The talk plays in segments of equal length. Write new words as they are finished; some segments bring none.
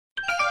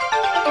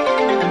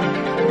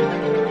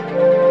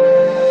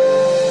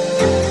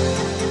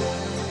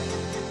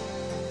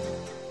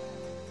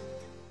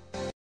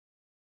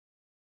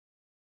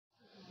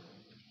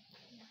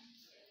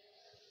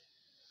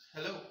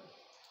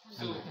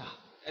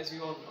as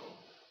you all know,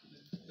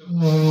 the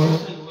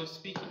person who was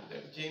speaking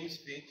there, James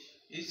Page,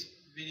 his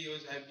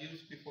videos I've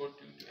used before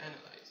to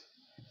analyze.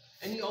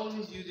 And he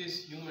always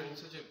uses humor in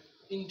such an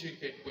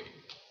intricate way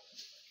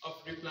of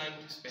replying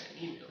to spam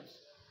emails.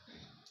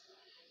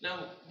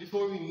 Now,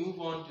 before we move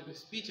on to the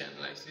speech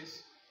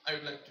analysis, I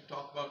would like to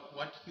talk about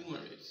what humor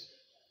is,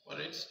 what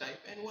its type,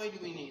 and why do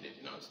we need it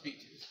in our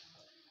speeches.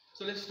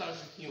 So let's start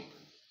with humor.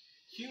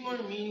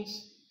 Humor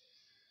means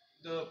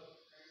the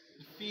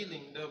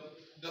feeling,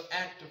 the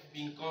act of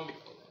being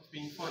comical, of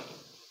being funny,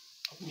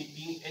 of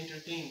being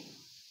entertaining.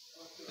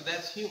 So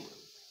that's humor.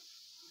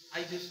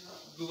 I just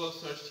Google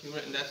searched humor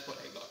and that's what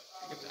I got,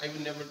 because I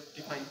would never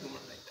define humor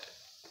like that.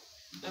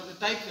 Now the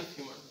types of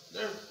humor,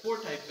 there are 4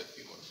 types of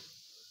humor.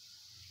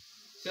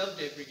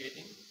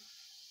 Self-deprecating,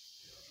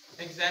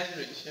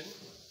 exaggeration,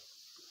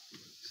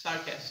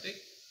 sarcastic,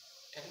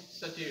 and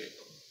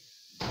satirical.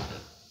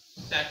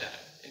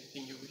 Satire,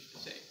 anything you wish to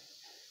say.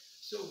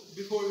 So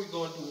before we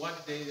go on to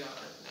what they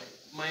are,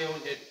 my own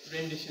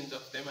renditions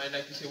of them, I'd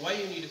like to say why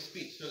you need a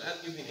speech. So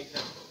I'll give you an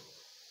example.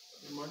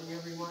 Good morning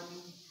everyone.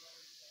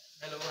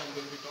 Hello, I'm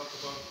going to talk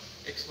about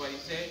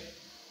XYZ.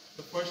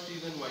 The first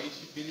reason why you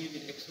should believe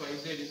in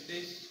XYZ is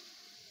this.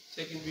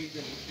 Second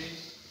reason is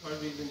this.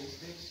 Third reason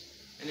is this.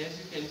 And as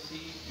you can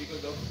see,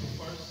 because of the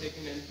first,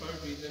 second, and third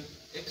reason,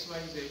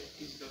 XYZ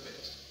is the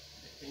best.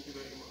 Thank you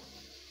very much.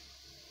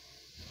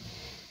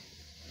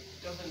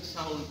 It doesn't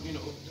sound,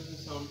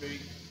 doesn't sound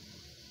very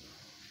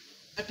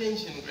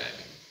attention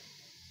grabbing.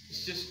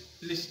 It's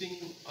just listing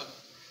an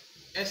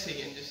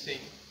essay and just saying,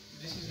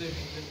 this is the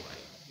reason why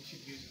you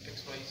should use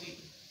XYZ.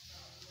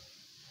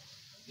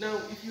 Now,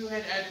 if you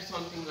had added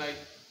something like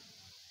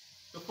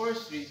the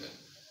first reason,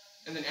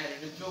 and then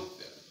added a joke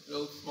there, a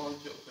little small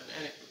joke, an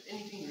anecdote,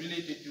 anything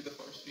related to the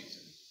first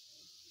reason.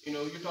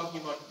 You're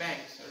talking about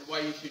banks or why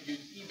you should use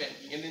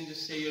e-banking, and then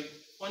just say a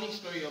funny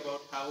story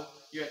about how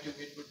you had to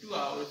wait for 2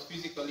 hours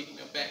physically in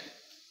a bank.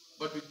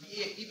 But with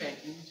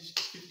e-banking, just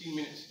 15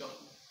 minutes done.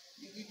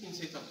 You can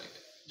say something like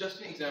that.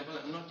 Just an example,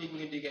 I'm not taking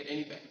a dig at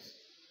any banks.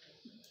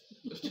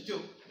 Just a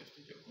joke, just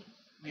a joke.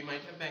 We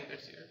might have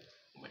bankers here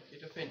who might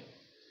get offended.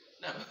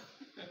 Now,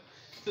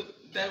 so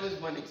that was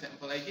one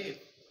example I gave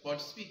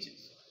about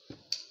speeches.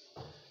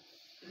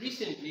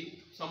 Recently,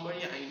 somebody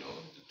I know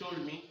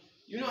told me,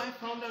 I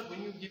found out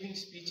when you're giving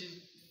speeches,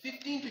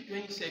 15 to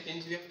 20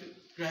 seconds, you have to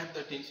grab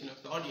the attention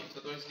of the audience.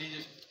 Otherwise, they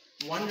just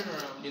wander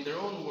around in their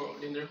own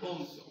world, in their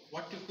homes,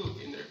 what to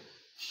cook, in their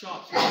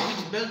shops,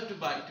 which belt to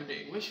buy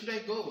today, where should I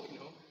go,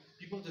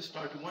 People just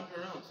start to wander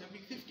around. So every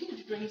 15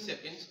 to 20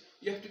 seconds,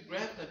 you have to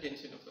grab the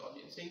attention of the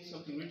audience, saying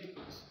something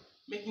ridiculous,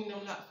 making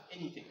them laugh,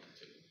 anything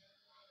actually.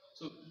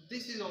 So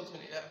this is also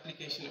an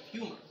application of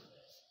humor.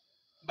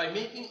 By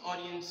making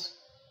audience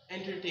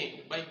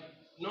entertained, by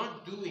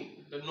not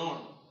doing the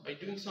norm, by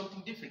doing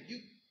something different, you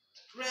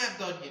grab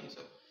the audience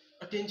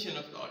attention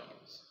of the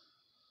audience.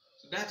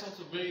 So that's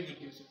also very good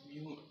use of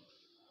humor.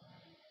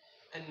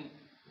 And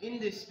in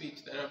this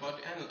speech that I'm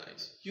about to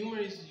analyze, humor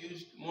is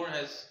used more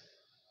as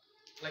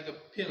like a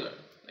pillar,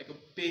 like a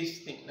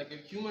base thing. Like a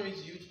humor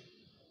is used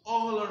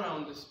all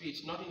around the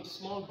speech, not in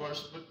small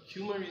bursts, but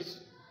humor is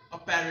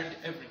apparent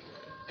everywhere.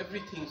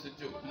 Everything's a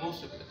joke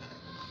most of the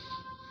time.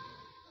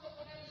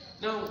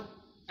 Now,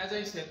 as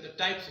I said, the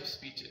types of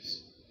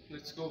speeches.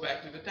 Let's go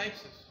back to the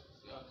types of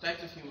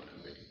humor.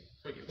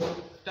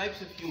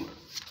 Types of humor.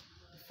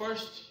 The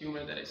first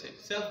humor that I said,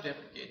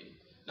 self-deprecating.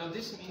 Now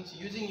this means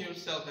using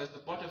yourself as the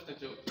butt of the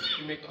joke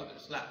to make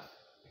others laugh.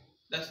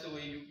 That's the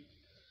way you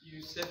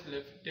use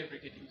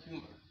self-deprecating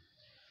humor.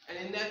 And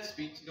in that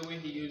speech, the way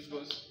he used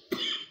was,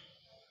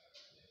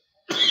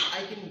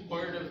 I can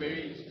word a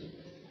very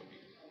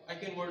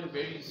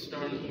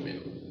stern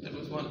email. That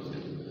was one of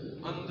them.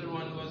 Another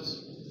one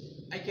was,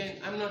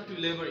 I'm not too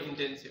labor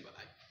intensive.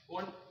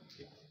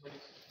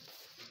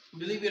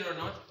 Believe it or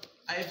not,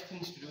 I have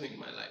things to do in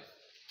my life.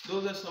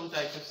 Those are some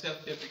types of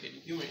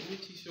self-deprecating humor in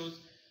which he shows,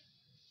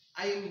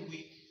 I am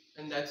weak,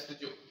 and that's the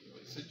joke.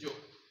 It's a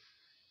joke.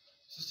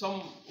 So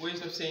some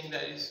ways of saying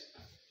that is,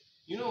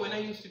 when I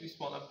used to be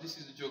small, this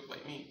is a joke by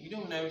me.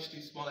 When I used to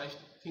be small, I used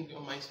to think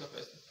of myself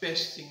as the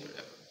best singer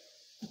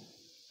ever.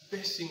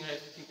 Best singer I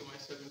used to think of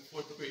myself in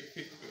 4th grade,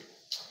 5th grade.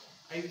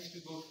 I used to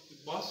go to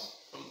the bus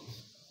from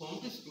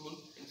home to school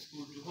and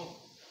school to home.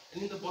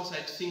 And in the bus,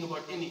 I'd sing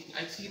about anything.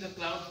 I'd see the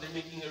clouds, they're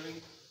making a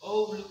ring.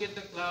 Oh, look at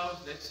the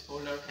clouds, let's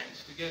hold our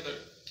hands together.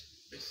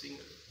 Best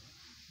singer.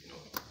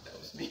 That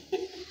was me.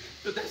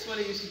 So that's what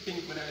I used to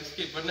think when I was a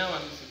kid. But now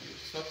I'm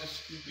such a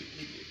stupid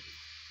idiot.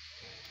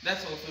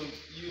 That's also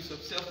use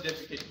of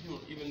self-deprecating humor,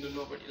 even though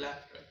nobody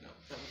laughed right now.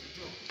 That was a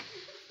joke.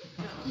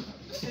 Now,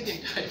 the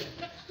second type.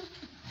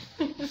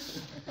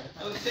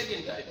 The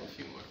second type of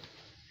humor.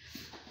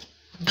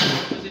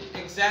 Is it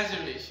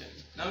exaggeration?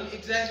 Now in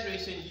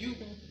exaggeration, you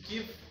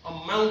give a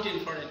mountain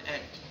for an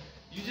ant.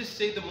 You just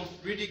say the most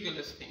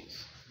ridiculous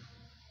things.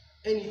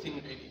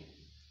 Anything really.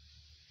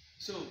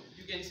 So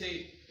you can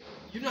say,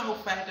 you know how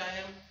fat I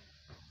am?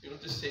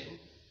 Just saying,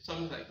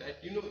 something like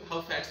that. You know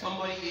how fat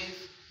somebody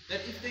is? That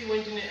if they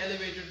went in an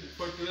elevator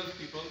for 12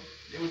 people,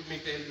 they would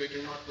make the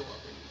elevator not go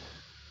up anymore.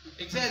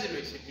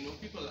 Exaggeration,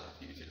 people laugh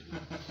usually.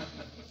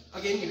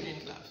 Again, you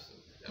didn't laugh, so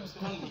that was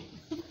on me.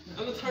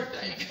 Now the third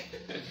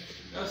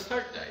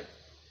type,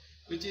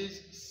 which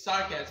is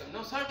sarcasm.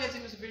 Now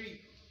sarcasm is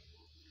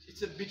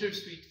it's a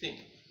bittersweet thing.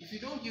 If you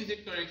don't use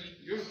it correctly,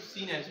 you're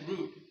seen as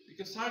rude,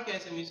 because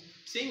sarcasm is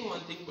saying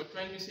one thing but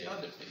trying to say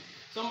other thing.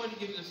 Somebody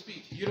gives a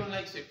speech, you don't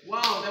like say,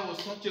 wow, that was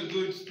such a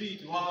good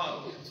speech,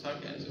 wow,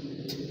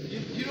 sarcasm.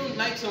 You don't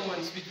like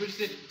someone's speech, but you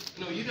say,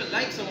 no, you don't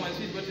like someone's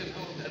speech, but you say,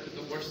 oh, that was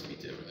the worst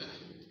speech ever.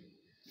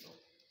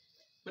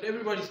 But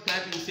everybody's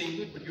clapping saying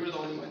good, but you're the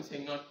only one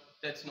saying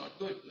that's not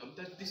good. No,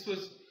 this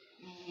was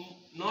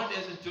not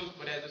as a joke,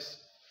 but as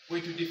a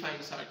way to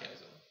define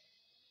sarcasm.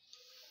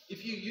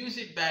 If you use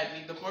it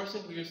badly, the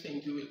person who you're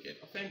saying to will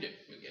get offended,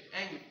 will get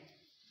angry,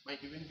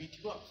 might even beat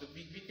you up. So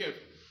be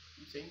careful.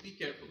 I'm saying be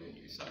careful when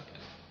you use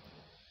sarcasm.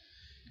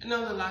 And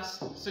now the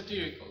last,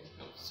 satirical.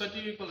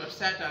 Satirical or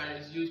satire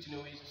is used in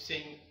a way of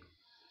saying,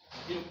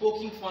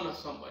 poking fun of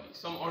somebody,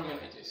 some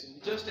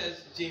organization, just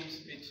as James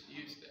Fitch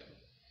used them.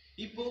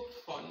 He poked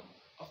fun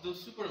of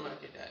those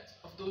supermarket ads,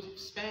 of those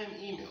spam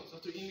emails,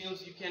 of the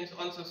emails you can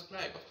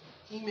unsubscribe, of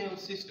the email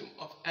system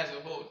as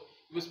a whole.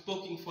 He was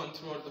poking fun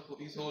throughout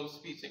his whole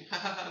speech, saying, ha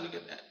ha ha, look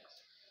at that,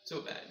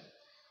 so bad.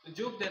 The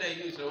joke that I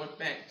used about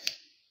banks,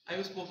 I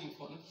was poking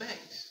fun of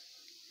banks.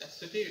 That's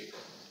satirical.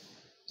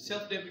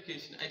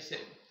 Self-deprecation, I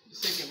said. The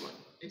second one,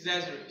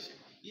 exaggeration.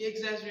 He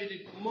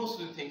exaggerated most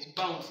of the things,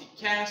 bouncy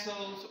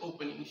castles,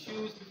 opening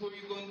shoes before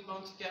you go in the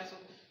bouncy castle.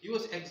 He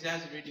was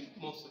exaggerating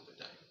most of the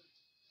time.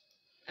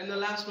 And the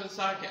last one,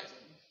 sarcasm.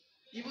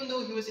 Even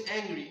though he was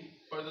angry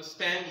for the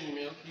spam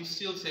email, he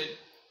still said,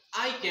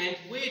 I can't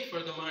wait for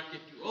the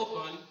market to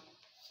open.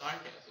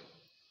 Sarcasm.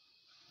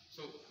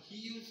 So he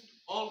used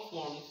all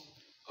forms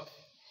of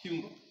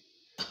humor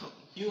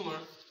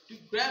to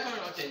grab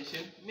our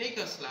attention, make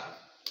us laugh,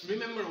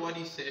 remember what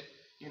he said,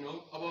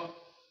 about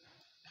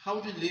how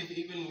to live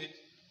even with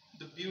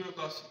the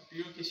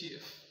bureaucracy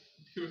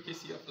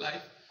of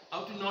life,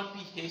 how to not be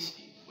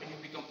hasty when you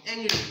become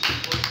angry with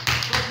people,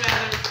 but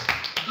rather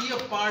be a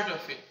part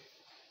of it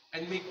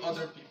and make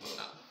other people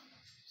laugh.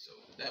 So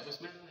that was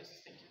my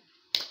analysis.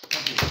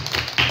 Thank you.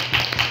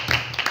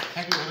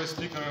 Thank you for the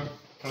speaker,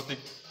 Prateek,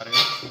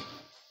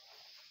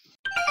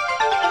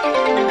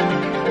 Kharel.